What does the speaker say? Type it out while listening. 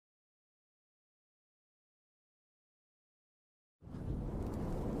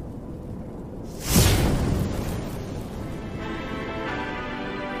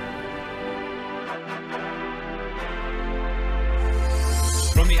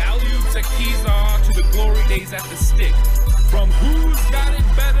alley-oops at Kezar to the glory days at the stick. From who's got it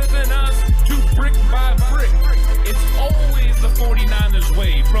better than us to brick by brick. It's always the 49ers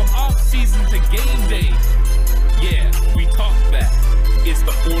way, from off-season to game day. Yeah, we talk back. It's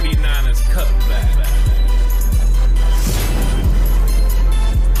the 49ers cutback.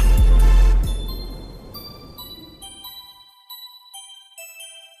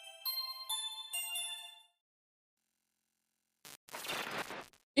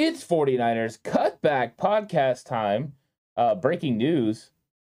 It's 49ers Cutback podcast time. Breaking news.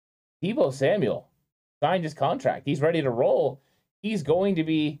 Deebo Samuel signed his contract. He's ready to roll. He's going to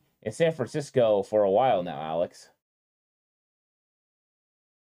be in San Francisco for a while now, Alex.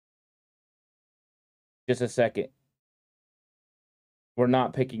 Just a second. We're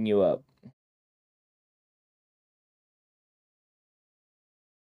not picking you up.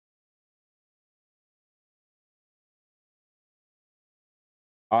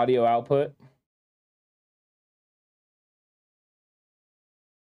 Audio output.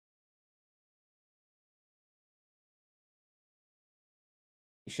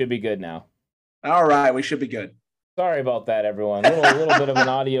 You should be good now. All right, we should be good. Sorry about that, everyone. A little bit of an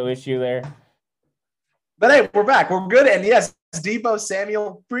audio issue there. But hey, we're back. We're good. And yes, Deebo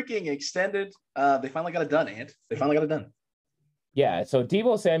Samuel freaking extended. They finally got it done, Ant. They finally got it done. Yeah, so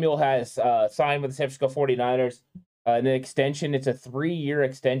Deebo Samuel has signed with the San Francisco 49ers. An extension, it's a 3-year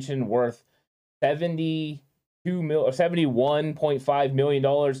extension worth $71.5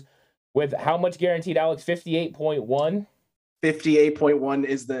 million with how much guaranteed, Alex? 58.1? 58.1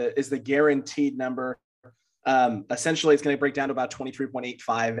 is the guaranteed number. Essentially, it's going to break down to about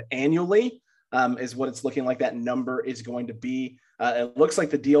 23.85 annually, is what it's looking like that number is going to be. It looks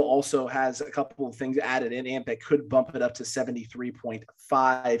like the deal also has a couple of things added in, and that could bump it up to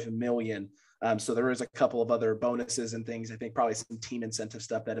 73.5 million. So there is a couple of other bonuses and things. I think probably some team incentive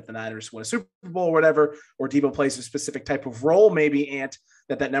stuff that if the Niners win a Super Bowl or whatever, or Deebo plays a specific type of role, maybe, Ant,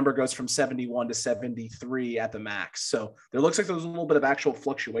 that number goes from 71 to 73 at the max. So there looks like there's a little bit of actual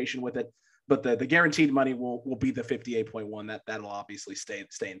fluctuation with it, but the guaranteed money will be the 58.1. That'll obviously stay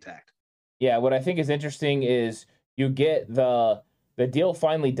intact. Yeah, what I think is interesting is you get the deal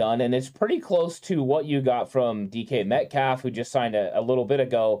finally done, and it's pretty close to what you got from DK Metcalf, who just signed a little bit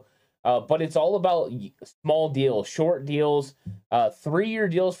ago. But it's all about small deals, short deals, 3-year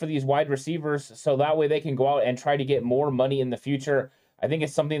deals for these wide receivers, so that way they can go out and try to get more money in the future. I think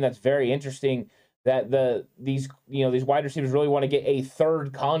it's something that's very interesting that these wide receivers really want to get a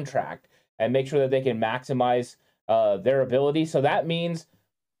third contract and make sure that they can maximize their ability. So that means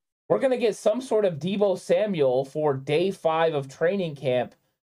we're going to get some sort of Deebo Samuel for day 5 of training camp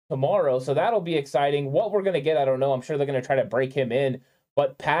tomorrow. So that'll be exciting. What we're going to get, I don't know. I'm sure they're going to try to break him in.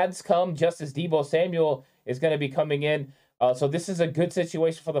 But pads come just as Deebo Samuel is going to be coming in. So this is a good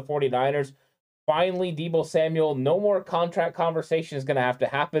situation for the 49ers. Finally, Deebo Samuel, no more contract conversation is going to have to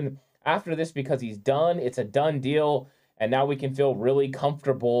happen after this because he's done. It's a done deal. And now we can feel really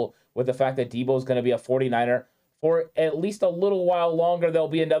comfortable with the fact that Deebo is going to be a 49er for at least a little while longer. There'll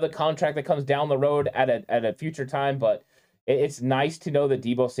be another contract that comes down the road at a future time. But it's nice to know that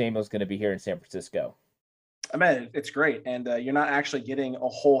Deebo Samuel is going to be here in San Francisco. I mean, it's great. And you're not actually getting a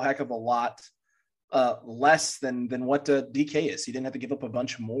whole heck of a lot less than what DK is. He didn't have to give up a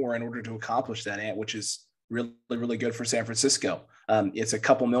bunch more in order to accomplish that, Ant, which is really, really good for San Francisco. It's a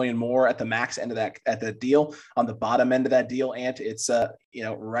couple million more at the max end of that, at the deal. On the bottom end of that deal, Ant, it's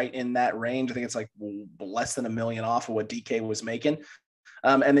right in that range. I think it's like less than $1 million off of what DK was making.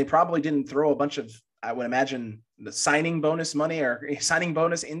 And they probably didn't throw a bunch of, I would imagine, the signing bonus money or signing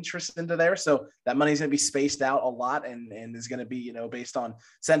bonus interest into there. So that money is going to be spaced out a lot and is going to be, based on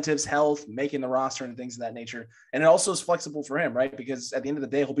incentives, health, making the roster and things of that nature. And it also is flexible for him, right? Because at the end of the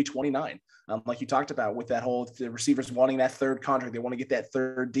day, he'll be 29. Like you talked about with that whole, the receivers wanting that third contract. They want to get that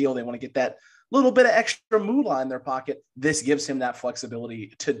third deal. They want to get that little bit of extra moolah in their pocket. This gives him that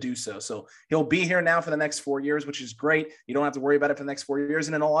flexibility to do so. So he'll be here now for the next 4 years, which is great. You don't have to worry about it for the next 4 years.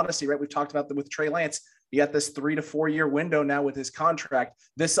 And in all honesty, right, we've talked about with Trey Lance, you got this 3 to 4 year window now with his contract.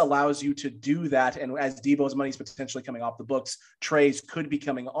 This allows you to do that. And as Deebo's money is potentially coming off the books, Trey's could be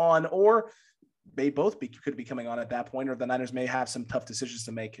coming on, or they both could be coming on at that point, or the Niners may have some tough decisions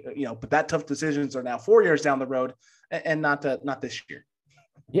to make, but that tough decisions are now 4 years down the road and not this year.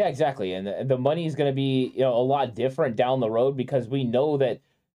 Yeah, exactly. And the money is going to be, a lot different down the road because we know that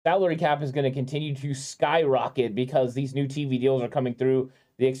salary cap is going to continue to skyrocket because these new TV deals are coming through.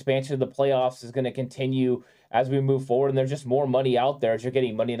 The expansion of the playoffs is going to continue as we move forward. And there's just more money out there as you're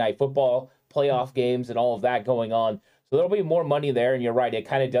getting Monday Night Football, playoff games, and all of that going on. So there'll be more money there. And you're right, it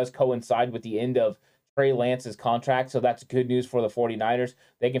kind of does coincide with the end of Trey Lance's contract. So that's good news for the 49ers.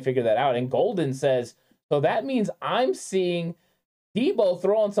 They can figure that out. And Golden says, so that means I'm seeing Debo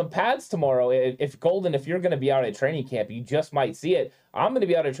throw on some pads tomorrow. If Golden, if you're going to be out at training camp, you just might see it. I'm going to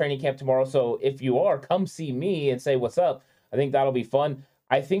be out at training camp tomorrow. So if you are, come see me and say what's up. I think that'll be fun.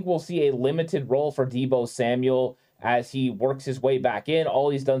 I think we'll see a limited role for Debo Samuel as he works his way back in. All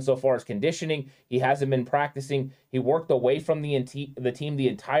he's done so far is conditioning. He hasn't been practicing. He worked away from the team the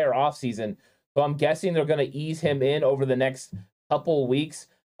entire offseason. So I'm guessing they're going to ease him in over the next couple of weeks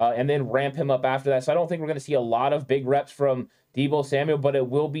and then ramp him up after that. So I don't think we're going to see a lot of big reps from Debo Samuel, but it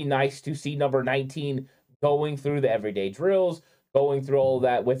will be nice to see number 19 going through the everyday drills, going through all of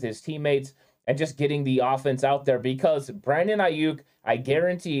that with his teammates, and just getting the offense out there, because Brandon Ayuk, I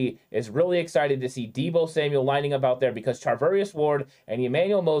guarantee, is really excited to see Debo Samuel lining up out there, because Charvarius Ward and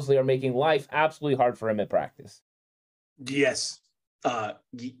Emmanuel Mosley are making life absolutely hard for him at practice. Yes.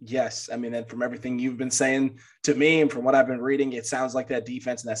 Yes. I mean, and from everything you've been saying to me and from what I've been reading, it sounds like that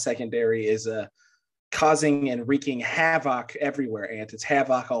defense and that secondary is causing and wreaking havoc everywhere, and it's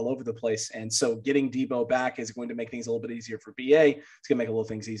havoc all over the place. And so getting Debo back is going to make things a little bit easier for BA. It's going to make a little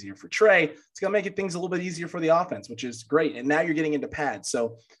things easier for Trey. It's going to make things a little bit easier for the offense, which is great. And now you're getting into pads.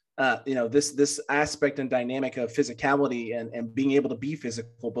 So, this aspect and dynamic of physicality and being able to be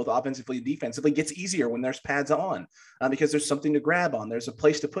physical, both offensively and defensively, gets easier when there's pads on because there's something to grab on. There's a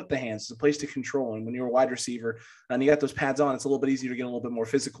place to put the hands, there's a place to control. And when you're a wide receiver and you got those pads on, it's a little bit easier to get a little bit more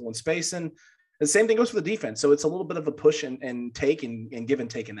physical in space. And the same thing goes for the defense. So it's a little bit of a push and take and give and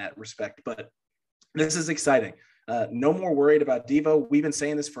take in that respect. But this is exciting. No more worried about Devo. We've been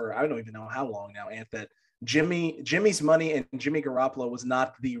saying this for, I don't even know how long now, Ant, that Jimmy's money and Jimmy Garoppolo was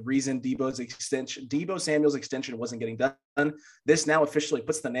not the reason Debo Samuel's extension wasn't getting done. This now officially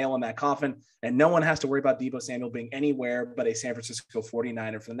puts the nail in that coffin, and no one has to worry about Debo Samuel being anywhere but a San Francisco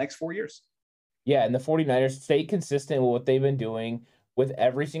 49er for the next 4 years. Yeah, and the 49ers stay consistent with what they've been doing with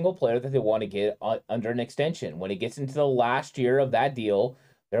every single player that they want to get under an extension. When it gets into the last year of that deal,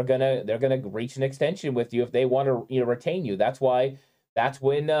 they're gonna reach an extension with you if they want to retain you. That's when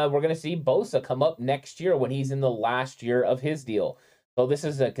we're gonna see Bosa come up next year when he's in the last year of his deal. So this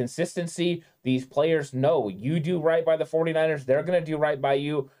is a consistency. These players know you do right by the 49ers, they're gonna do right by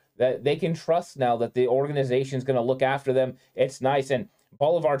you. That they can trust now that the organization is gonna look after them. It's nice. And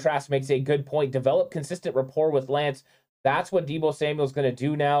Bolivar Trask makes a good point. Develop consistent rapport with Lance. That's what Debo Samuel is going to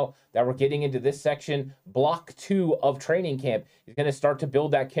do now that we're getting into this section, block 2 of training camp. He's going to start to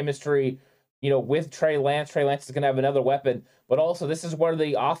build that chemistry, with Trey Lance. Trey Lance is going to have another weapon, but also this is where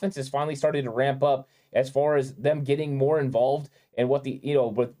the offense is finally starting to ramp up as far as them getting more involved in what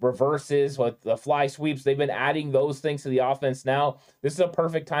with reverses, with the fly sweeps. They've been adding those things to the offense now. This is a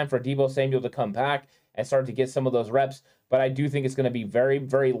perfect time for Debo Samuel to come back and start to get some of those reps. But I do think it's going to be very,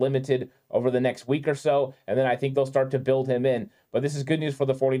 very limited over the next week or so. And then I think they'll start to build him in. But this is good news for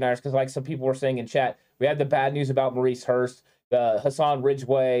the 49ers because, like some people were saying in chat, we had the bad news about Maurice Hurst, the Hassan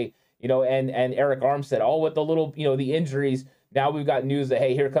Ridgeway, and Eric Armstead, all with the little, the injuries. Now we've got news that,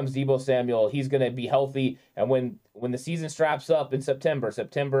 hey, here comes Debo Samuel. He's going to be healthy. And when the season straps up in September,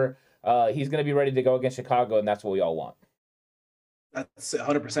 he's going to be ready to go against Chicago, and that's what we all want. That's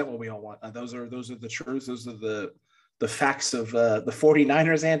 100% what we all want. Those are the truths. Those are the facts of the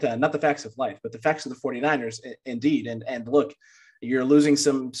 49ers, and not the facts of life, but the facts of the 49ers, indeed. And look, you're losing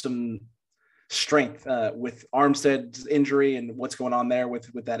some strength with Armstead's injury and what's going on there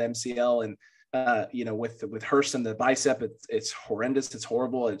with that MCL, and with Hurst and the bicep, it's horrendous. It's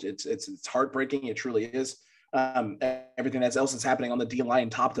horrible. It's heartbreaking. It truly is. Everything else that's happening on the D line,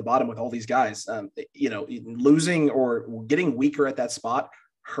 top to bottom, with all these guys, losing or getting weaker at that spot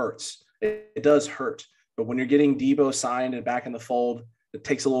hurts. It does hurt. But when you're getting Debo signed and back in the fold, it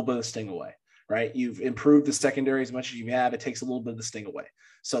takes a little bit of the sting away, right? You've improved the secondary as much as you have. It takes a little bit of the sting away.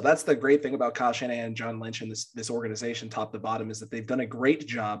 So that's the great thing about Kyle Shanahan and John Lynch and this organization, top to bottom, is that they've done a great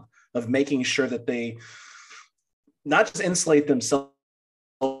job of making sure that they not just insulate themselves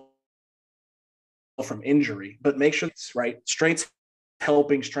from injury, but make sure it's right. Strengths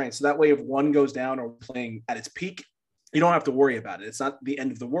helping strength. So that way, if one goes down or playing at its peak, you don't have to worry about it. It's not the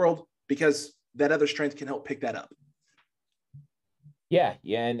end of the world because that other strength can help pick that up. Yeah.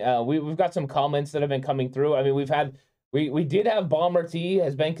 And we've got some comments that have been coming through. I mean, we did have Bomber T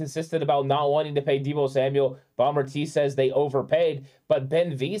has been consistent about not wanting to pay Debo Samuel. Bomber T says they overpaid, but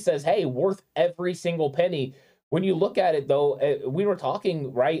Ben V says, hey, worth every single penny. When you look at it, though, we were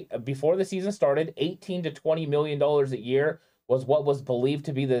talking right before the season started, $18 to $20 million a year was what was believed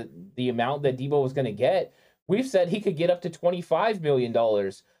to be the amount that Debo was going to get. We've said he could get up to $25 million.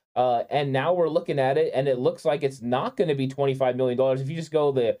 And now we're looking at it, and it looks like it's not going to be $25 million. If you just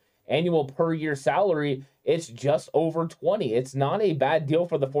go the annual per year salary, it's just over 20. It's not a bad deal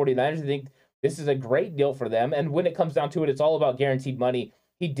for the 49ers. I think this is a great deal for them. And when it comes down to it, it's all about guaranteed money.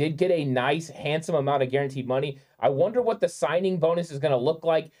 He did get a nice, handsome amount of guaranteed money. I wonder what the signing bonus is going to look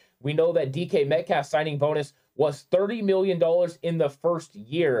like. We know that DK Metcalf's signing bonus was $30 million in the first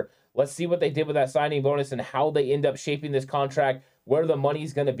year. Let's see what they did with that signing bonus and how they end up shaping this contract, where the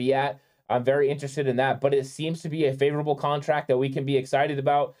money's going to be at. I'm very interested in that, but it seems to be a favorable contract that we can be excited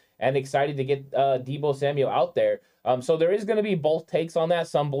about and excited to get Deebo Samuel out there. So there is going to be both takes on that.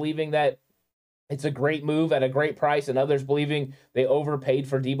 Some believing that it's a great move at a great price, and others believing they overpaid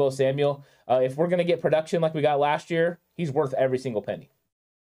for Deebo Samuel. If we're going to get production like we got last year, he's worth every single penny.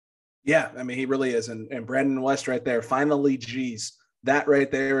 Yeah, I mean, he really is. And Brandon West right there, finally, geez. That right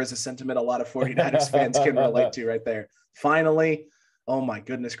there is a sentiment a lot of 49ers fans can relate to right there. Finally, oh my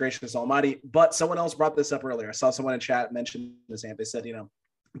goodness gracious almighty. But someone else brought this up earlier. I saw someone in chat mention this, and they said,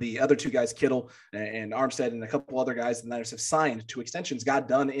 the other two guys, Kittle and Armstead, and a couple other guys the Niners have signed to extensions, got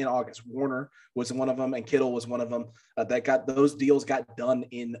done in August. Warner was one of them, and Kittle was one of them. Those deals got done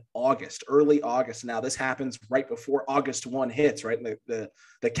in August, early August. Now this happens right before August 1 hits, right?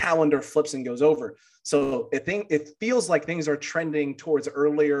 The calendar flips and goes over. So it feels like things are trending towards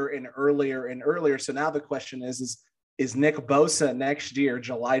earlier and earlier and earlier. So now the question is Nick Bosa next year,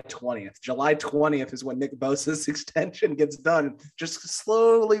 July 20th? July 20th is when Nick Bosa's extension gets done, just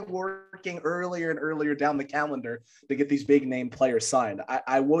slowly working earlier and earlier down the calendar to get these big name players signed.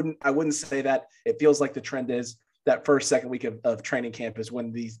 I wouldn't say that. It feels like the trend is that second week of training camp is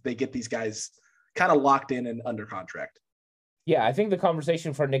when they get these guys kind of locked in and under contract. Yeah, I think the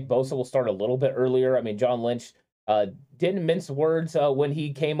conversation for Nick Bosa will start a little bit earlier. I mean, John Lynch didn't mince words when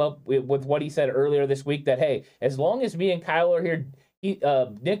he came up with what he said earlier this week, that, hey, as long as me and Kyle are here,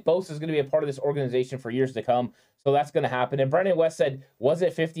 Nick Bosa is going to be a part of this organization for years to come. So that's going to happen. And Brandon West said, was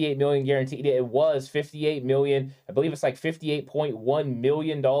it $58 million guaranteed? It was $58 million. I believe it's like $58.1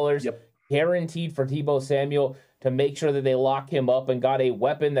 million guaranteed for Deebo Samuel, to make sure that they lock him up and got a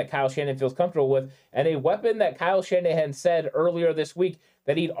weapon that Kyle Shanahan feels comfortable with, and a weapon that Kyle Shanahan said earlier this week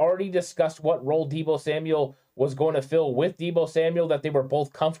that he'd already discussed what role Deebo Samuel was going to fill with Deebo Samuel, that they were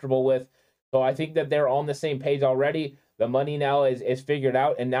both comfortable with. So I think that they're on the same page already. The money now is figured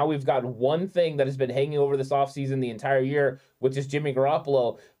out, and now we've got one thing that has been hanging over this offseason the entire year, which is Jimmy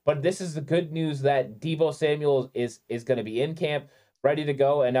Garoppolo. But this is the good news, that Deebo Samuel is going to be in camp, ready to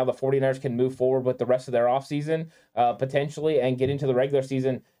go, and now the 49ers can move forward with the rest of their offseason potentially and get into the regular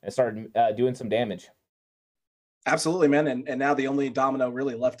season and start doing some damage. Absolutely, man. And now the only domino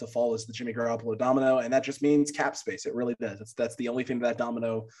really left to fall is the Jimmy Garoppolo domino, and that just means cap space. It really does. That's the only thing that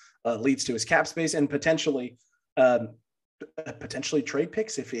domino leads to, is cap space, and potentially trade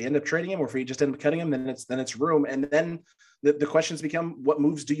picks. If you end up trading him, or if you just end up cutting him, then it's room. And then the questions become, what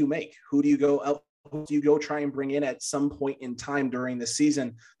moves do you make? Who do you go out? Who do you go try and bring in at some point in time during the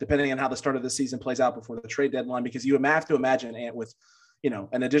season, depending on how the start of the season plays out before the trade deadline? Because you have to imagine, Ant, with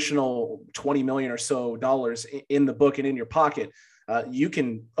an additional $20 million or so dollars in the book and in your pocket, you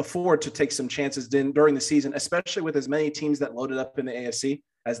can afford to take some chances during the season, especially with as many teams that loaded up in the AFC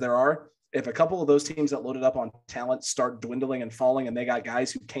as there are. If a couple of those teams that loaded up on talent start dwindling and falling, and they got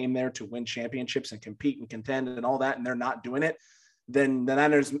guys who came there to win championships and compete and contend and all that, and they're not doing it, then the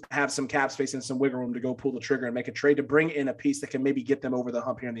Niners have some cap space and some wiggle room to go pull the trigger and make a trade to bring in a piece that can maybe get them over the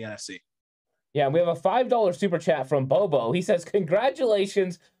hump here in the NFC. Yeah, we have a $5 super chat from Bobo. He says,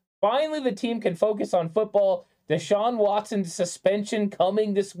 congratulations. Finally, the team can focus on football. Deshaun Watson's suspension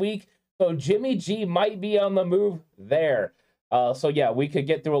coming this week, so Jimmy G might be on the move there. So, yeah, we could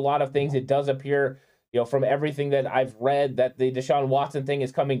get through a lot of things. It does appear, from everything that I've read, that the Deshaun Watson thing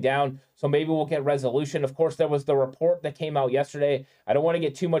is coming down. So maybe we'll get resolution. Of course, there was the report that came out yesterday. I don't want to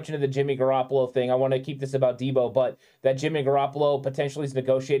get too much into the Jimmy Garoppolo thing. I want to keep this about Deebo, but that Jimmy Garoppolo potentially is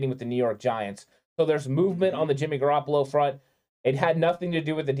negotiating with the New York Giants. So there's movement on the Jimmy Garoppolo front. It had nothing to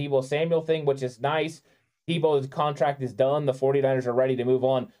do with the Deebo Samuel thing, which is nice. Deebo's contract is done. The 49ers are ready to move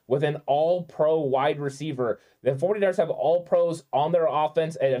on with an all-pro wide receiver. The 49ers have all-pros on their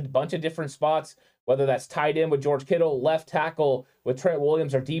offense at a bunch of different spots, whether that's tight end with George Kittle, left tackle with Trent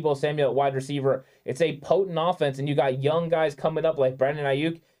Williams, or Deebo Samuel at wide receiver. It's a potent offense, and you got young guys coming up like Brandon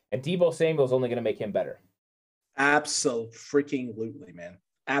Ayuk, and Deebo Samuel is only going to make him better. Absolutely, man.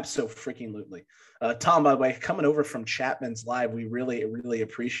 Absolutely. Tom, by the way, coming over from Chapman's Live, we really, really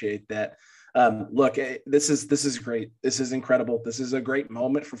appreciate that. Look, this is great. This is incredible. This is a great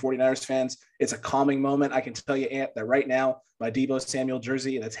moment for 49ers fans. It's a calming moment. I can tell you, Ant, that right now, my Deebo Samuel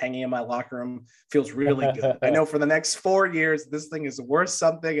jersey that's hanging in my locker room feels really good. I know for the next 4 years, this thing is worth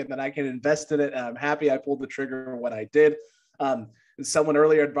something, and then I can invest in it. And I'm happy I pulled the trigger when I did. someone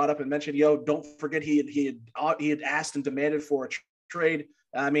earlier had brought up and mentioned, don't forget he had asked and demanded for a trade.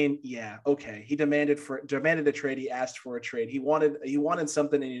 I mean, yeah, okay. He demanded a trade. He asked for a trade. He wanted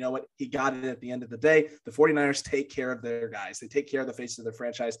something, and you know what? He got it at the end of the day. The 49ers take care of their guys. They take care of the faces of their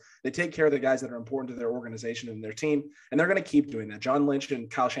franchise. They take care of the guys that are important to their organization and their team, and they're going to keep doing that. John Lynch and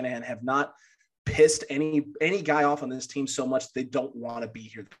Kyle Shanahan have not pissed any guy off on this team so much they don't want to be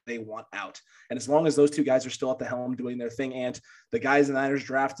here. They want out. And as long as those two guys are still at the helm doing their thing, and the guys in the Niners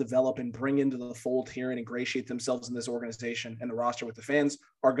draft, develop, and bring into the fold here and ingratiate themselves in this organization and the roster with the fans,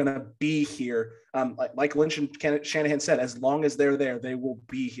 are going to be here. Like Lynch and Shanahan said, as long as they're there, they will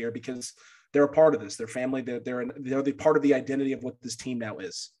be here because they're a part of this. Their family, they're the part of the identity of what this team now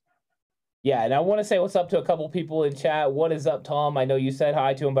is. Yeah, and I want to say what's up to a couple people in chat. What is up, Tom? I know you said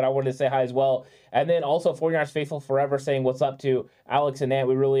hi to him, but I wanted to say hi as well. And then also 49ers Faithful Forever saying what's up to Alex and Ant.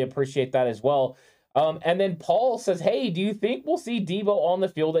 We really appreciate that as well. And then Paul says, hey, do you think we'll see Deebo on the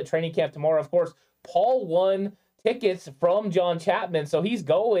field at training camp tomorrow? Of course, Paul won tickets from John Chapman, so he's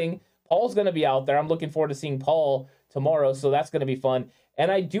going. Paul's going to be out there. I'm looking forward to seeing Paul tomorrow, so that's going to be fun.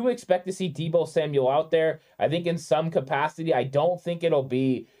 And I do expect to see Deebo Samuel out there. I think in some capacity. I don't think it'll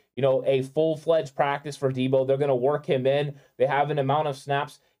be a full-fledged practice for Deebo. They're going to work him in. They have an amount of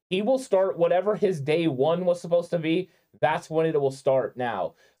snaps. He will start whatever his day one was supposed to be. That's when it will start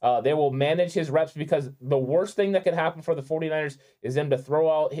now. They will manage his reps because the worst thing that could happen for the 49ers is them to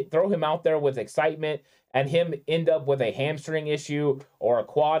throw him out there with excitement and him end up with a hamstring issue or a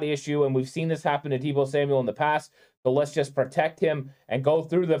quad issue. And we've seen this happen to Deebo Samuel in the past. So let's just protect him and go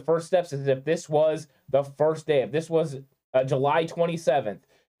through the first steps as if this was the first day. If this was July 27th,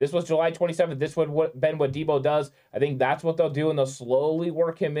 this would have been what Deebo does. I think that's what they'll do, and they'll slowly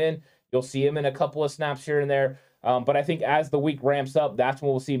work him in. You'll see him in a couple of snaps here and there. But I think as the week ramps up, that's when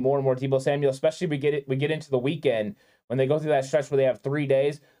we'll see more and more Deebo Samuel, especially we get into the weekend when they go through that stretch where they have 3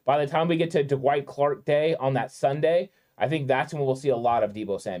 days. By the time we get to Dwight Clark Day on that Sunday, I think that's when we'll see a lot of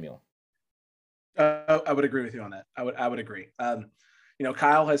Deebo Samuel. I would agree with you on that. I would agree.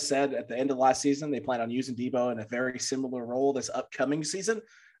 Kyle has said at the end of last season, they plan on using Deebo in a very similar role this upcoming season.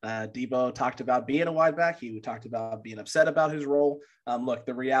 Deebo talked about being a wide back. He talked about being upset about his role. Look,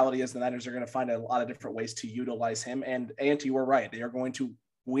 the reality is the Niners are going to find a lot of different ways to utilize him. And you were right. They are going to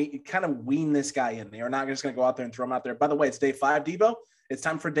kind of wean this guy in. They are not just going to go out there and throw him out there. By the way, it's day 5, Deebo. It's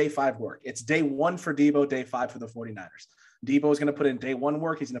time for day 5 work. It's day 1 for Deebo, day 5 for the 49ers. Deebo is going to put in day 1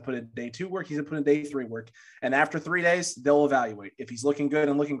 work. He's going to put in day 2 work. He's going to put in day 3 work. And after 3 days, they'll evaluate. If he's looking good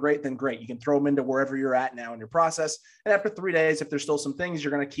and looking great, then great. You can throw him into wherever you're at now in your process. And after 3 days, if there's still some things,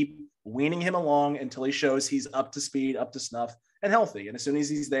 you're going to keep weaning him along until he shows he's up to speed, up to snuff, and healthy. And as soon as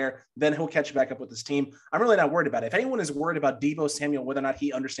he's there, then he'll catch back up with his team. I'm really not worried about it. If anyone is worried about Deebo Samuel, whether or not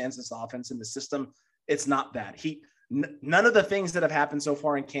he understands this offense and the system, it's not that. None of the things that have happened so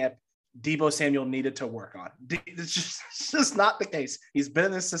far in camp, Deebo Samuel needed to work on. It's just not the case. He's been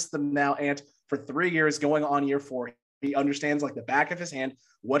in this system now, and for 3 years, going on year 4. He understands like the back of his hand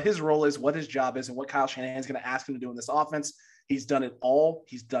what his role is, what his job is, and what Kyle Shanahan is going to ask him to do in this offense. He's done it all.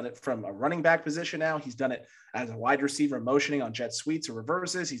 He's done it from a running back position now. He's done it as a wide receiver, motioning on jet sweeps or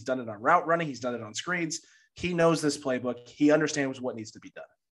reverses. He's done it on route running. He's done it on screens. He knows this playbook. He understands what needs to be done.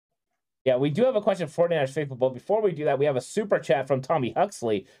 Yeah, we do have a question for 49ers Faithful, but before we do that, we have a super chat from Tommy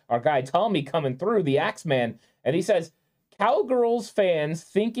Huxley, our guy Tommy coming through, the Axeman, and he says, Cowgirls fans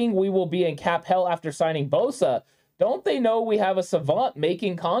thinking we will be in cap hell after signing Bosa, don't they know we have a savant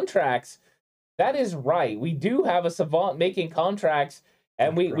making contracts? That is right. We do have a savant making contracts,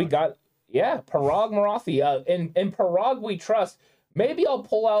 and we got, Parag Marathi. In Parag we trust. Maybe I'll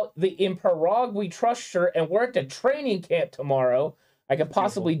pull out the In Parag we trust shirt and wear it to training camp tomorrow. I could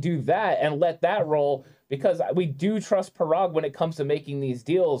possibly do that and let that roll because we do trust Parag when it comes to making these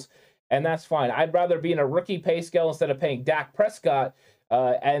deals, and that's fine. I'd rather be in a rookie pay scale instead of paying Dak Prescott,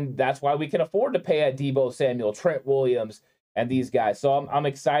 and that's why we can afford to pay at Deebo Samuel, Trent Williams, and these guys. So I'm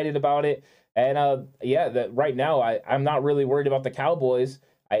excited about it, and right now I'm not really worried about the Cowboys.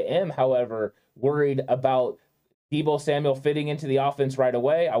 I am, however, worried about Deebo Samuel fitting into the offense right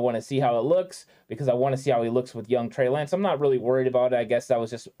away. I want to see how it looks because I want to see how he looks with young Trey Lance. I'm not really worried about it. I guess that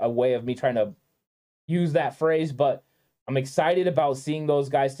was just a way of me trying to use that phrase, but I'm excited about seeing those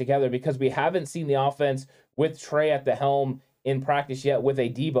guys together because we haven't seen the offense with Trey at the helm in practice yet with a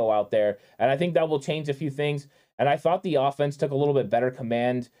Deebo out there. And I think that will change a few things. And I thought the offense took a little bit better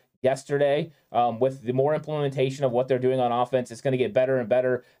command yesterday with the more implementation of what they're doing on offense. It's going to get better and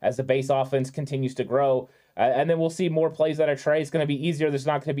better as the base offense continues to grow. And then we'll see more plays that are Trey. It's going to be easier. There's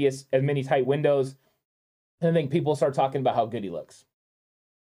not going to be as many tight windows. And I think people start talking about how good he looks.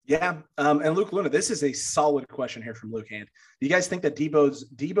 Yeah. And Luke Luna, this is a solid question here from Luke Hand. Do you guys think that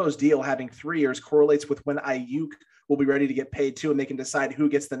Debo's deal having 3 years correlates with when Ayuk will be ready to get paid too, and they can decide who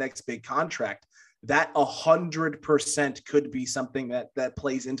gets the next big contract? That 100% could be something that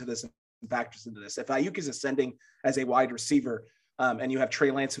plays into this and factors into this. If Ayuk is ascending as a wide receiver, and you have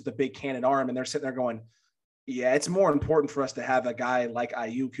Trey Lance with the big cannon arm, and they're sitting there going, yeah, it's more important for us to have a guy like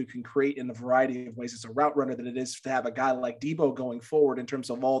Ayuk who can create in a variety of ways as a route runner than it is to have a guy like Debo going forward in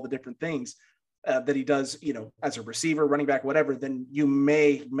terms of all the different things that he does, as a receiver, running back, whatever. Then you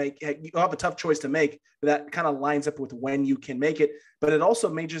have a tough choice to make. That kind of lines up with when you can make it, but it also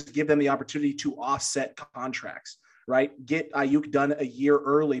may just give them the opportunity to offset contracts, right? Get Ayuk done a year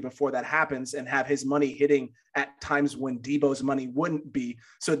early before that happens and have his money hitting at times when Debo's money wouldn't be.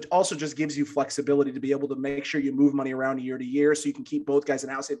 So it also just gives you flexibility to be able to make sure you move money around year to year so you can keep both guys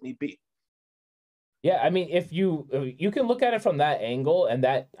in house if need be. Yeah, I mean, if you can look at it from that angle, and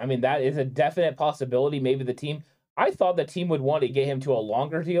that is a definite possibility. Maybe I thought the team would want to get him to a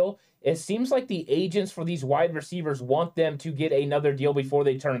longer deal. It seems like the agents for these wide receivers want them to get another deal before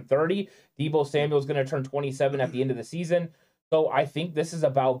they turn 30. Debo Samuel's going to turn 27 at the end of the season. So I think this is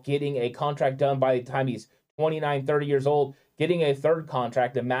about getting a contract done by the time he's 29, 30 years old, getting a third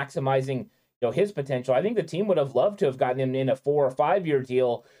contract and maximizing his potential. I think the team would have loved to have gotten him in a 4 or 5 year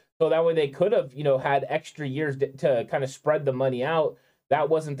deal, so that way they could have had extra years to kind of spread the money out. That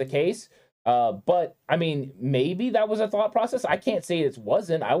wasn't the case. But I mean, maybe that was a thought process. I can't say it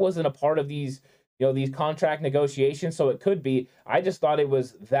wasn't. I wasn't a part of these contract negotiations, so it could be. I just thought it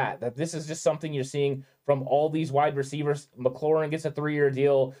was that this is just something you're seeing from all these wide receivers. McLaurin gets a 3-year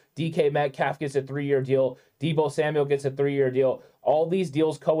deal. DK Metcalf gets a 3-year deal. Debo Samuel gets a 3-year deal. All these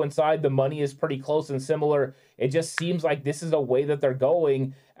deals coincide. The money is pretty close and similar. It just seems like this is a way that they're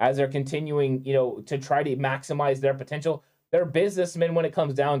going as they're continuing, to try to maximize their potential. They're businessmen when it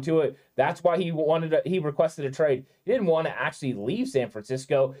comes down to it. That's why he requested a trade. He didn't want to actually leave San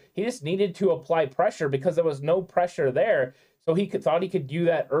Francisco. He just needed to apply pressure because there was no pressure there. So thought he could do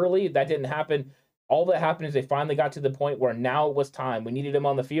that early. That didn't happen. All that happened is they finally got to the point where now it was time. We needed him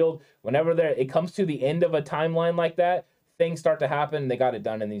on the field. Whenever it comes to the end of a timeline like that, things start to happen. They got it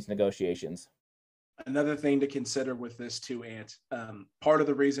done in these negotiations. Another thing to consider with this too, Ant, part of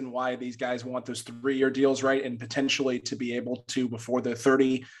the reason why these guys want those 3-year deals, right, and potentially to be able to, before they're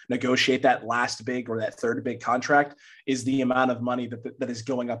 30, negotiate that last big or that third big contract is the amount of money that is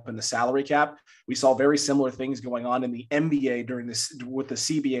going up in the salary cap. We saw very similar things going on in the NBA during this with the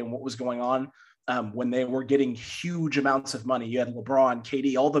CBA and what was going on when they were getting huge amounts of money. You had LeBron,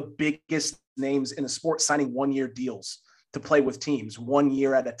 KD, all the biggest names in the sport signing 1-year deals to play with teams 1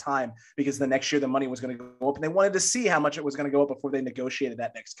 year at a time, because the next year the money was going to go up and they wanted to see how much it was going to go up before they negotiated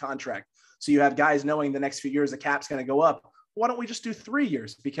that next contract. So you have guys knowing the next few years the cap's going to go up. Why don't we just do 3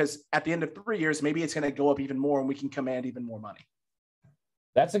 years? Because at the end of 3 years, maybe it's going to go up even more and we can command even more money.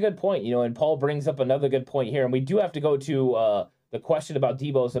 That's a good point. And Paul brings up another good point here. And we do have to go to the question about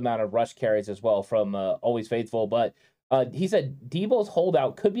Debo's amount of rush carries as well from Always Faithful. But he said Debo's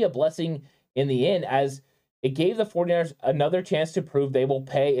holdout could be a blessing in the end, as it gave the 49ers another chance to prove they will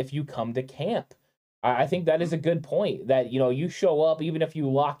pay if you come to camp. I think that is a good point, that, you show up, even if you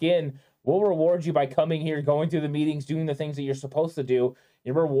lock in, we'll reward you by coming here, going through the meetings, doing the things that you're supposed to do.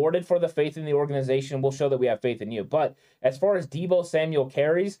 You're rewarded for the faith in the organization. We'll show that we have faith in you. But as far as Debo Samuel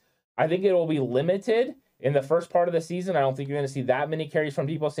carries, I think it will be limited in the first part of the season. I don't think you're going to see that many carries from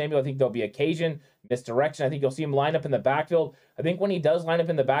Debo Samuel. I think there'll be occasion, misdirection. I think you'll see him line up in the backfield. I think when he does line up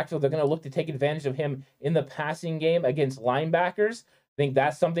in the backfield, they're going to look to take advantage of him in the passing game against linebackers. I think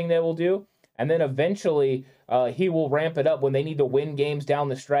that's something they will do. And then eventually he will ramp it up when they need to win games down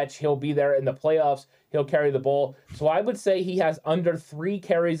the stretch. He'll be there in the playoffs. He'll carry the ball. So I would say he has under 3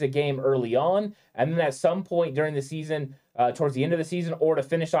 carries a game early on. And then at some point during the season, towards the end of the season, or to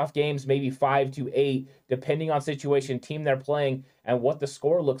finish off games, maybe 5 to 8, depending on situation, team they're playing, and what the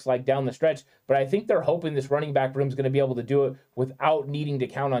score looks like down the stretch. But I think they're hoping this running back room is going to be able to do it without needing to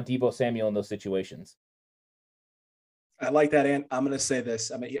count on Debo Samuel in those situations. I like that, and I'm going to say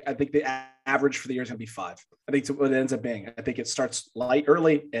this. I think the average for the year is going to be 5. I think it's what it ends up being. I think it starts light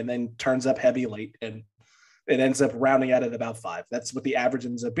early and then turns up heavy late, and it ends up rounding out at about 5. That's what the average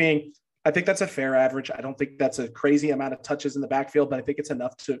ends up being. I think that's a fair average. I don't think that's a crazy amount of touches in the backfield, but I think it's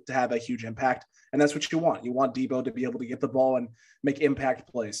enough to have a huge impact. And that's what you want. You want Debo to be able to get the ball and make impact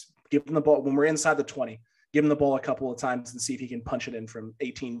plays. Give him the ball when we're inside the 20. Give him the ball a couple of times and see if he can punch it in from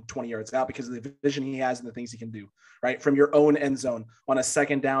 18, 20 yards out, because of the vision he has and the things he can do, right? From your own end zone on a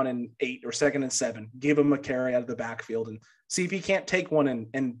 2nd down and 8 or 2nd and 7, give him a carry out of the backfield and see if he can't take one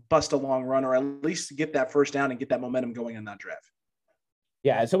and bust a long run, or at least get that first down and get that momentum going in that drive.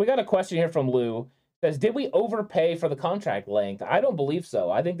 Yeah, so we got a question here from Lou. Says, did we overpay for the contract length? I don't believe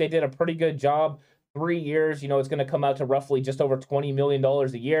so. I think they did a pretty good job. 3 years, it's going to come out to roughly just over $20 million a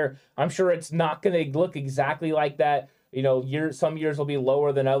year. I'm sure it's not going to look exactly like that. Some years will be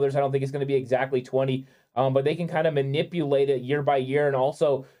lower than others. I don't think it's going to be exactly 20, but they can kind of manipulate it year by year. And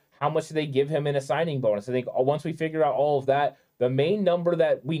also, how much do they give him in a signing bonus? I think once we figure out all of that, the main number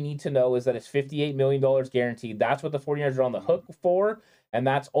that we need to know is that it's $58 million guaranteed. That's what the 49ers are on the hook for, and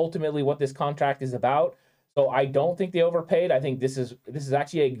that's ultimately what this contract is about. So I don't think they overpaid. I think this is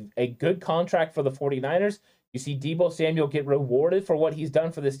actually a good contract for the 49ers. You see Deebo Samuel get rewarded for what he's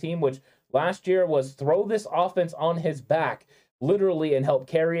done for this team, which last year was throw this offense on his back, literally, and help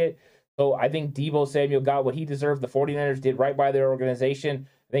carry it. So I think Deebo Samuel got what he deserved. The 49ers did right by their organization.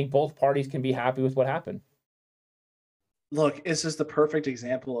 I think both parties can be happy with what happened. Look, this is the perfect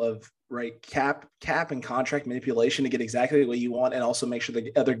example of cap and contract manipulation to get exactly what you want, and also make sure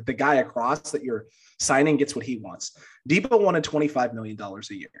the guy across that you're signing gets what he wants. Deebo wanted $25 million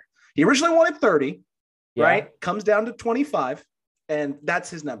a year. He originally wanted 30, right? Comes down to 25, and that's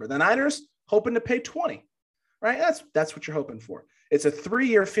his number. The Niners hoping to pay 20, right? That's what you're hoping for. It's a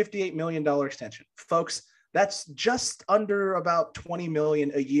 3-year, $58 million extension, folks. That's just under about $20 million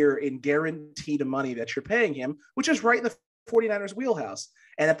a year in guaranteed money that you're paying him, which is right in the 49ers wheelhouse.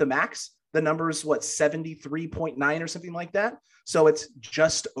 And at the max, the number is 73.9 or something like that. So it's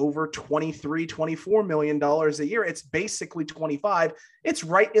just over $24 million a year. It's basically 25. It's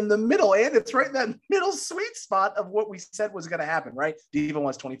right in the middle, and it's right in that middle sweet spot of what we said was going to happen, right? Deebo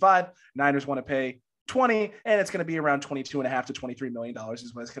wants 25. Niners want to pay 20, and it's going to be around 22.5 to $23 million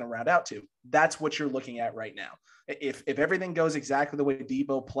is what it's going to round out to. That's what you're looking at right now. If everything goes exactly the way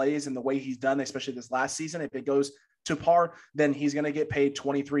Deebo plays and the way he's done, especially this last season, if it goes to par, then he's going to get paid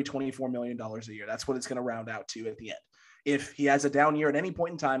 $24 million a year. That's what it's going to round out to at the end. If he has a down year at any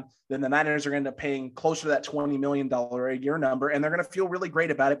point in time, then the Niners are going to end up paying closer to that $20 million a year number, and they're going to feel really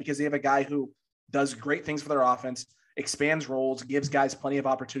great about it because they have a guy who does great things for their offense, expands roles, gives guys plenty of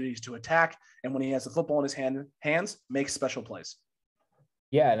opportunities to attack, and when he has the football in his hands, makes special plays.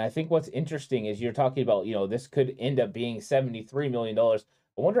 Yeah, and I think what's interesting is you're talking about, this could end up being $73 million.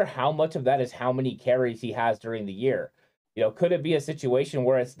 I wonder how much of that is how many carries he has during the year. Could it be a situation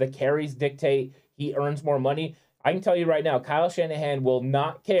where it's the carries dictate he earns more money? I can tell you right now, Kyle Shanahan will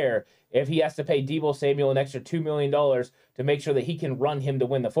not care if he has to pay Deebo Samuel an extra $2 million to make sure that he can run him to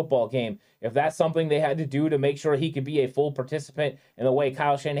win the football game. If that's something they had to do to make sure he could be a full participant in the way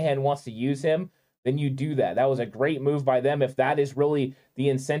Kyle Shanahan wants to use him, then you do that. That was a great move by them. If that is really the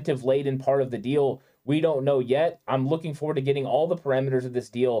incentive-laden part of the deal, we don't know yet. I'm looking forward to getting all the parameters of this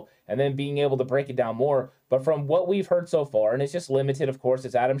deal and then being able to break it down more. But from what we've heard so far, and it's just limited, of course,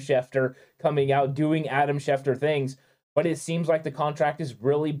 it's Adam Schefter coming out doing Adam Schefter things, but it seems like the contract is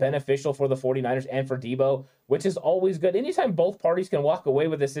really beneficial for the 49ers and for Deebo, which is always good. Anytime both parties can walk away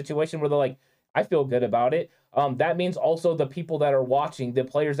with a situation where they're like, I feel good about it, that means also the people that are watching, the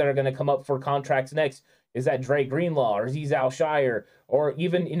players that are going to come up for contracts next, is that Dre Greenlaw or Azeez Al-Shaair, or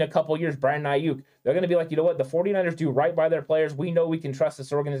even in a couple of years, Brandon Ayuk. They're going to be like, you know what? The 49ers do right by their players. We know we can trust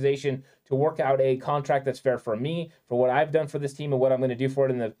this organization to work out a contract that's fair for me, for what I've done for this team and what I'm going to do for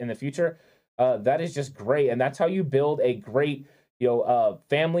it in the future. That is just great. And that's how you build a great,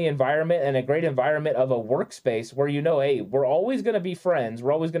 family environment and a great environment of a workspace where, hey, we're always going to be friends.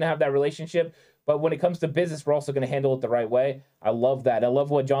 We're always going to have that relationship. But when it comes to business, we're also going to handle it the right way. I love that. I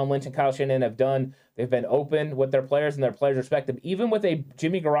love what John Lynch and Kyle Shanahan have done. They've been open with their players and their players respect them. Even with a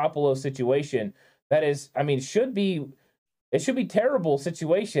Jimmy Garoppolo situation that is, should be terrible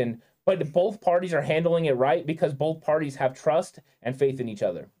situation, but both parties are handling it right because both parties have trust and faith in each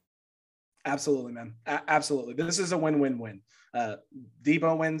other. Absolutely, man. Absolutely. This is a win-win-win.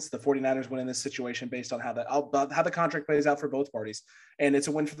 Deebo wins, the 49ers win in this situation based on how the contract plays out for both parties. And it's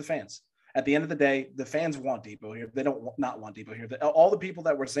a win for the fans. At the end of the day, the fans want Deebo here. They don't not want Deebo here. All the people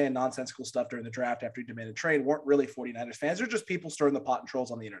that were saying nonsensical stuff during the draft after he demanded trade weren't really 49ers fans. They're just people stirring the pot and trolls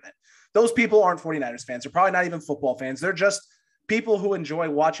on the internet. Those people aren't 49ers fans. They're probably not even football fans. They're just people who enjoy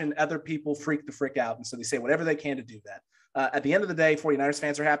watching other people freak the frick out. And so they say whatever they can to do that. At the end of the day, 49ers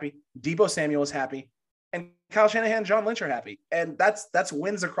fans are happy. Deebo Samuel is happy. And Kyle Shanahan and John Lynch are happy. And that's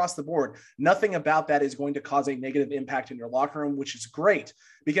wins across the board. Nothing about that is going to cause a negative impact in your locker room, which is great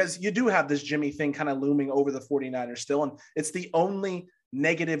because you do have this Jimmy thing kind of looming over the 49ers still. And it's the only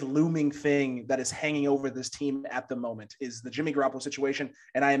negative looming thing that is hanging over this team at the moment is the Jimmy Garoppolo situation.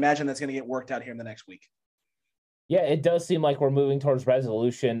 And I imagine that's going to get worked out here in the next week. Yeah, it does seem like we're moving towards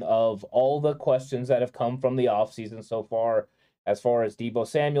resolution of all the questions that have come from the offseason so far. As far as Deebo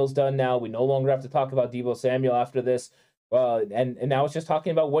Samuel's done now, we no longer have to talk about Deebo Samuel after this. And now it's just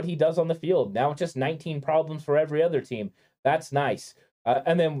talking about what he does on the field. Now it's just 19 problems for every other team. That's nice.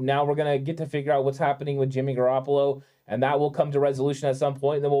 And then now we're going to get to figure out what's happening with Jimmy Garoppolo, and that will come to resolution at some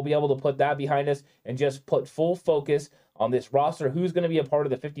point. And then we'll be able to put that behind us and just put full focus on this roster, who's going to be a part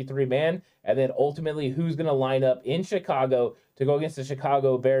of the 53-man, and then ultimately who's going to line up in Chicago to go against the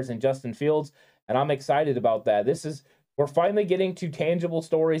Chicago Bears and Justin Fields. And I'm excited about that. We're finally getting to tangible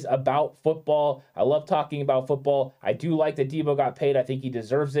stories about football. I love talking about football. I do like that Deebo got paid. I think he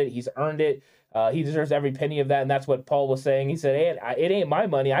deserves it. He's earned it. He deserves every penny of that, and that's what Paul was saying. He said, hey, it ain't my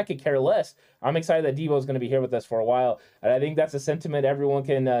money. I could care less. I'm excited that Deebo is going to be here with us for a while, and I think that's a sentiment everyone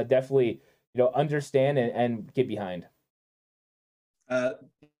can definitely understand and get behind.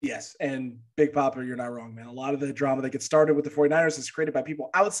 Yes, and Big Papa, you're not wrong, man. A lot of the drama that gets started with the 49ers is created by people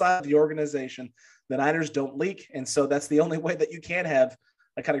outside the organization. The Niners don't leak, and so that's the only way that you can have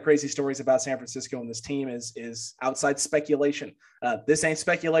kind of crazy stories about San Francisco and this team is outside speculation. This ain't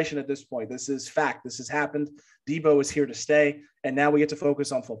speculation at this point. This is fact. This has happened. Deebo is here to stay, and now we get to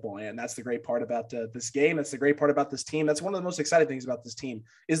focus on football, and that's the great part about this game. That's the great part about this team. That's one of the most exciting things about this team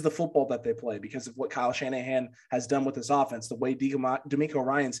is the football that they play because of what Kyle Shanahan has done with this offense, the way DeMeco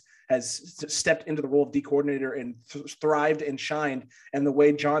Ryans has stepped into the role of D coordinator and thrived and shined, and the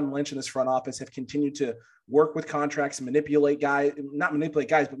way John Lynch and this front office have continued to work with contracts and manipulate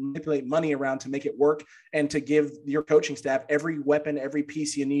money around to make it work and to give your coaching staff every weapon, every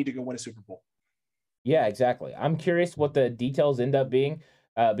piece you need to go win a Super Bowl. Yeah, exactly. I'm curious what the details end up being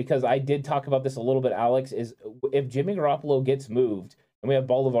because I did talk about this a little bit, Alex, is if Jimmy Garoppolo gets moved and we have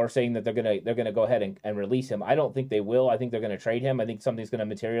Bolivar saying that they're gonna go ahead and release him. I don't think they will. I think they're going to trade him. I think something's going to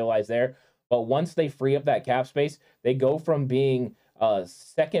materialize there. But once they free up that cap space, they go from being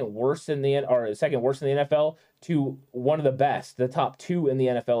second worst in the NFL to one of the best, the top two in the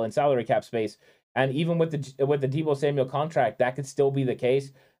NFL in salary cap space. And even with the Deebo Samuel contract, that could still be the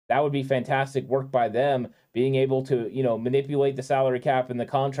case. That would be fantastic work by them, being able to manipulate the salary cap and the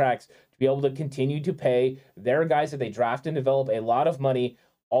contracts to be able to continue to pay their guys that they draft and develop a lot of money,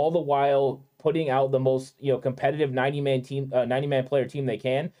 all the while putting out the most competitive 90-man player team they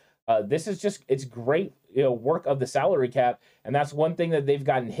can. This is it's great work of the salary cap, and that's one thing that they've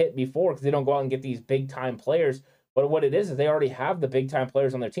gotten hit before because they don't go out and get these big time players. But what it is they already have the big time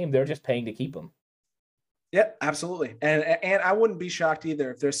players on their team. They're just paying to keep them. Yep, absolutely. And I wouldn't be shocked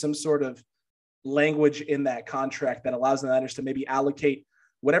either if there's some sort of language in that contract that allows the Niners to maybe allocate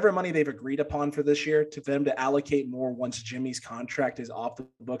whatever money they've agreed upon for this year to them to allocate more once Jimmy's contract is off the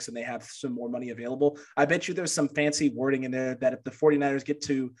books and they have some more money available. I bet you there's some fancy wording in there that if the 49ers get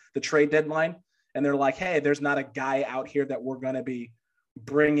to the trade deadline and they're like, hey, there's not a guy out here that we're going to be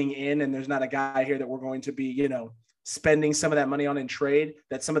bringing in, and there's not a guy here that we're going to be, spending some of that money on in trade,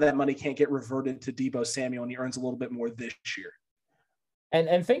 that some of that money can't get reverted to Deebo Samuel and he earns a little bit more this year.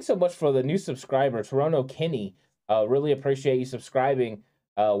 And thanks so much for the new subscriber, Toronto Kinney. Really appreciate you subscribing.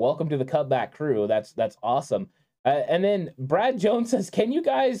 Welcome to the Cutback crew. That's awesome. And then Brad Jones says, can you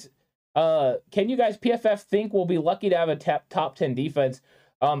guys PFF think we'll be lucky to have a top 10 defense?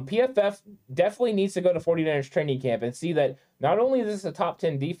 PFF definitely needs to go to 49ers training camp and see that not only is this a top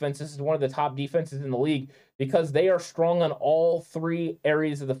 10 defense, this is one of the top defenses in the league because they are strong on all three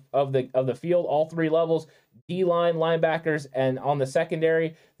areas of the field, all three levels, D-line, linebackers, and on the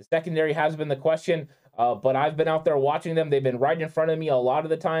secondary. The secondary has been the question, but I've been out there watching them. They've been right in front of me a lot of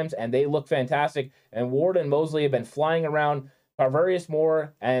the times, and they look fantastic. And Ward and Mosley have been flying around. Tarvarius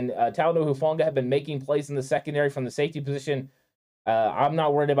Moore and Talanoa Hufanga have been making plays in the secondary from the safety position. I'm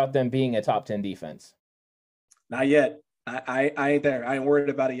not worried about them being a top 10 defense. Not yet. I ain't there. I ain't worried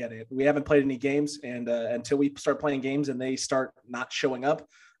about it yet. We haven't played any games, and until we start playing games and they start not showing up,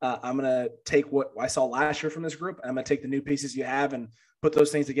 I'm going to take what I saw last year from this group. I'm going to take the new pieces you have and put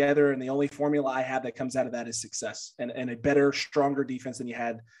those things together. And the only formula I have that comes out of that is success and a better, stronger defense than you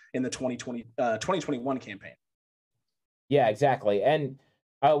had in the 2021 campaign. Yeah, exactly. And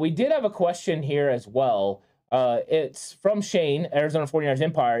we did have a question here as well. It's from Shane, Arizona 49ers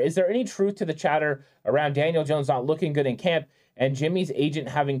Empire. Is there any truth to the chatter around Daniel Jones not looking good in camp and Jimmy's agent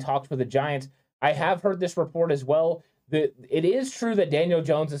having talked with the Giants? I have heard this report as well. It is true that Daniel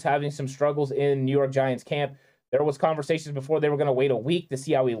Jones is having some struggles in New York Giants camp. There was conversations before they were going to wait a week to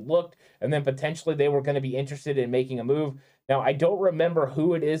see how he looked, and then potentially they were going to be interested in making a move. Now, I don't remember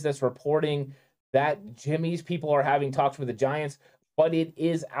who it is that's reporting that Jimmy's people are having talks with the Giants, but it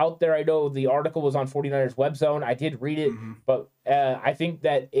is out there. I know the article was on 49ers Web Zone. I did read it, but I think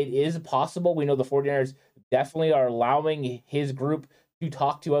that it is possible. We know the 49ers definitely are allowing his group to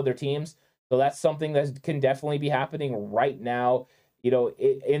talk to other teams. So that's something that can definitely be happening right now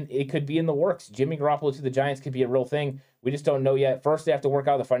it could be in the works. Jimmy Garoppolo to the Giants could be a real thing. We just don't know yet. First, they have to work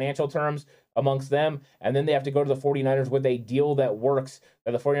out the financial terms amongst them, and then they have to go to the 49ers with a deal that works,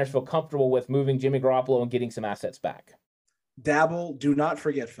 that the 49ers feel comfortable with moving Jimmy Garoppolo and getting some assets back. Dabble, do not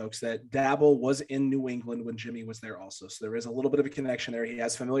forget, folks, that Dabble was in New England when Jimmy was there also. So there is a little bit of a connection there. He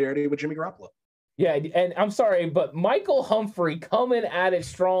has familiarity with Jimmy Garoppolo. Yeah, and I'm sorry, but Michael Humphrey coming at it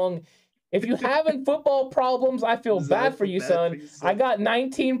strong. If you having football problems, I feel bad for you, son. I got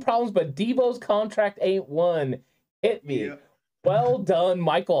 19 problems, but Deebo's contract ain't one. Hit me. Yeah. Well done,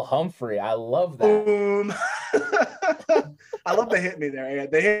 Michael Humphrey. I love that. Boom. I love the hit me there.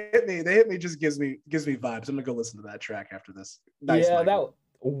 They hit me just gives me vibes. I'm gonna go listen to that track after this. Nice, yeah, Michael. That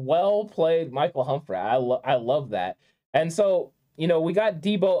well played, Michael Humphrey. I love that. And so, we got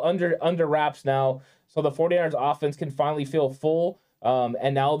Deebo under wraps now, so the 49ers offense can finally feel full.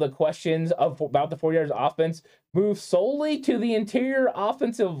 And now the questions about the 49ers offense move solely to the interior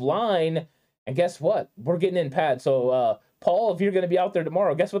offensive line. And guess what? We're getting in pad. So, Paul, if you're going to be out there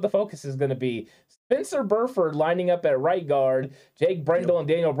tomorrow, guess what the focus is going to be? Spencer Burford lining up at right guard, Jake Brendel and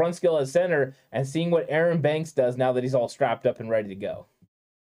Daniel Brunskill at center, and seeing what Aaron Banks does now that he's all strapped up and ready to go.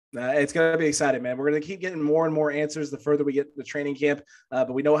 It's going to be exciting, man. We're going to keep getting more and more answers the further we get to the training camp,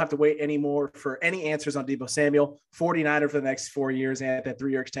 but we don't have to wait anymore for any answers on Deebo Samuel, 49er for the next 4 years, and that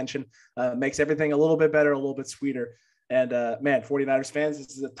 3-year extension makes everything a little bit better, a little bit sweeter. And, man, 49ers fans,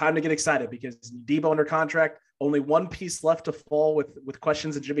 this is a time to get excited because Deebo under contract, only one piece left to fall with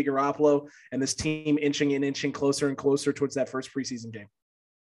questions of Jimmy Garoppolo and this team inching closer and closer towards that first preseason game.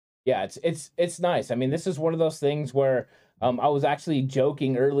 Yeah, it's nice. I mean, this is one of those things where I was actually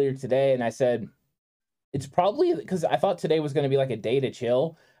joking earlier today, and I said it's probably because I thought today was going to be like a day to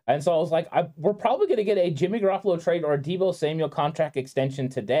chill. And so I was like, we're probably going to get a Jimmy Garoppolo trade or a Deebo Samuel contract extension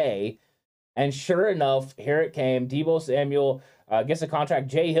today. And sure enough, here it came. Deebo Samuel gets a contract.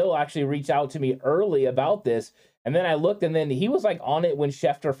 Jay Hill actually reached out to me early about this. And then I looked, and then he was like on it when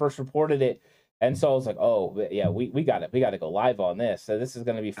Schefter first reported it. And so I was like, oh, yeah, we got it. We got to go live on this. So this is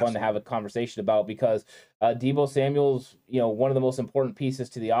going to be fun Absolutely. To have a conversation about because Deebo Samuel's, one of the most important pieces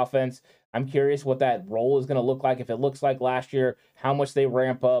to the offense. I'm curious what that role is going to look like. If it looks like last year, how much they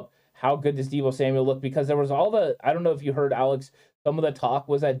ramp up, how good does Deebo Samuel look? Because there was I don't know if you heard, Alex, some of the talk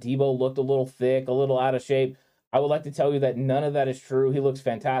was that Deebo looked a little thick, a little out of shape. I would like to tell you that none of that is true. He looks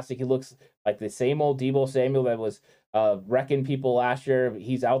fantastic. He looks like the same old Deebo Samuel that was wrecking people last year.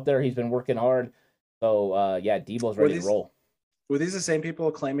 He's out there. He's been working hard. So, yeah, Deebo's ready to roll. Were these the same people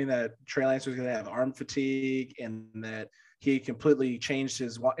claiming that Trey Lance was going to have arm fatigue and that he completely changed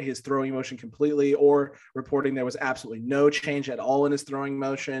his throwing motion completely, or reporting there was absolutely no change at all in his throwing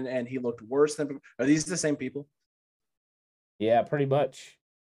motion and he looked worse than – are these the same people? Yeah, pretty much.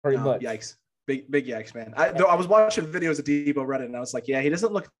 Pretty much. Yikes. Big yikes, man. I was watching videos of Deebo Reddit, and I was like, yeah, he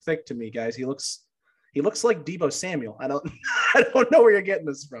doesn't look thick to me, guys. He looks like Deebo Samuel. I don't know where you're getting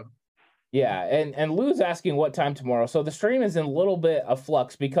this from. Yeah, and Lou's asking what time tomorrow. So the stream is in a little bit of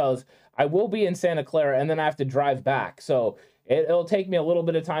flux because I will be in Santa Clara, and then I have to drive back. So it'll take me a little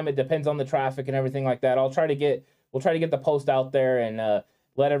bit of time. It depends on the traffic and everything like that. We'll try to get the post out there and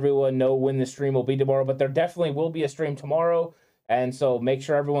let everyone know when the stream will be tomorrow. But there definitely will be a stream tomorrow. And so make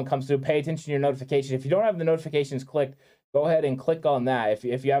sure everyone comes through. Pay attention to your notifications. If you don't have the notifications clicked, go ahead and click on that.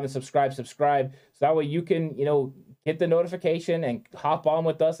 If you haven't subscribed, subscribe. So that way you can, get the notification and hop on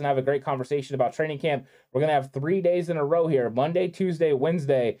with us and have a great conversation about training camp. We're going to have 3 days in a row here, Monday, Tuesday,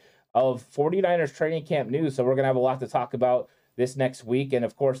 Wednesday, of 49ers training camp news. So we're going to have a lot to talk about this next week. And,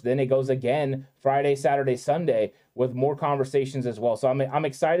 of course, then it goes again Friday, Saturday, Sunday with more conversations as well. So I'm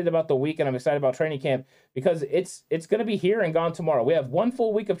excited about the week, and I'm excited about training camp because it's going to be here and gone tomorrow. We have 1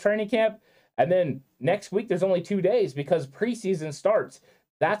 full week of training camp, and then next week there's only 2 days because preseason starts.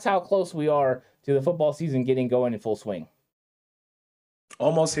 That's how close we are to the football season getting going in full swing.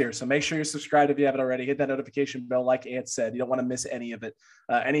 Almost here. So make sure you're subscribed if you haven't already. Hit that notification bell like Ant said. You don't want to miss any of it.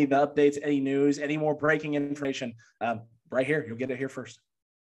 Any of the updates, any news, any more breaking information. Right here. You'll get it here first.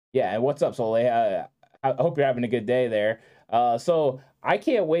 Yeah, and what's up, Soleil? I hope you're having a good day there. So I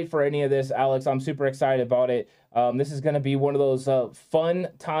can't wait for any of this, Alex. I'm super excited about it. This is going to be one of those fun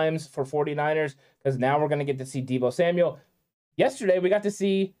times for 49ers because now we're going to get to see Deebo Samuel. Yesterday, we got to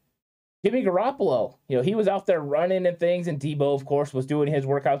see Jimmy Garoppolo. He was out there running and things, and Deebo, of course, was doing his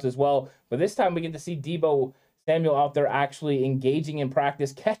workouts as well. But this time, we get to see Deebo Samuel out there actually engaging in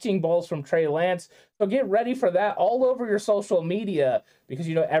practice, catching balls from Trey Lance. So get ready for that all over your social media because,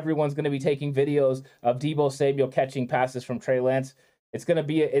 everyone's going to be taking videos of Deebo Samuel catching passes from Trey Lance. There's going to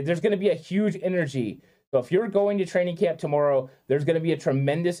be a huge energy So if you're going to training camp tomorrow, there's going to be a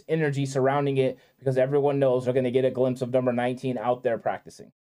tremendous energy surrounding it because everyone knows they're going to get a glimpse of number 19 out there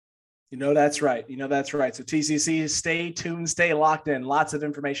practicing. You know that's right. So TCC, stay tuned, stay locked in. Lots of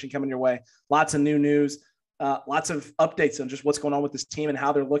information coming your way. Lots of new news. Lots of updates on just what's going on with this team and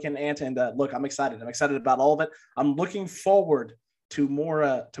how they're looking. And look, I'm excited. I'm excited about all of it. I'm looking forward to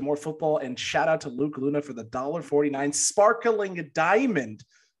more football. And shout out to Luke Luna for the $1.49 sparkling diamond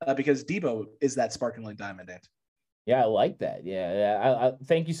because Debo is that sparkling diamond. Ant. Yeah, I like that. I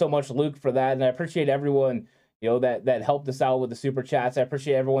thank you so much, Luke, for that, and I appreciate everyone that helped us out with the super chats. I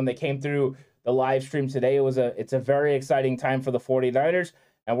appreciate everyone that came through the live stream today. It's a very exciting time for the 49ers.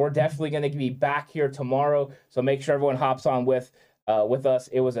 And we're definitely going to be back here tomorrow. So make sure everyone hops on with us.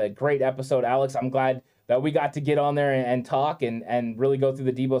 It was a great episode, Alex. I'm glad that we got to get on there and talk and really go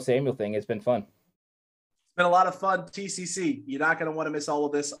through the Debo Samuel thing. It's been fun. It's been a lot of fun, TCC. You're not going to want to miss all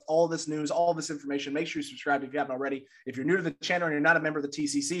of this news, all this information. Make sure you subscribe if you haven't already. If you're new to the channel and you're not a member of the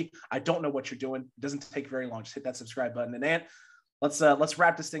TCC, I don't know what you're doing. It doesn't take very long. Just hit that subscribe button. And Ant, let's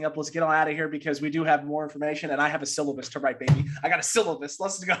wrap this thing up. Let's get on out of here because we do have more information and I have a syllabus to write, baby. I got a syllabus.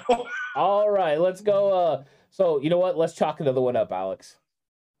 Let's go. All right, let's go. So you know what? Let's chalk another one up, Alex.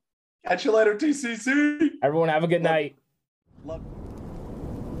 Catch you later, TCC. Everyone have a good night. Love.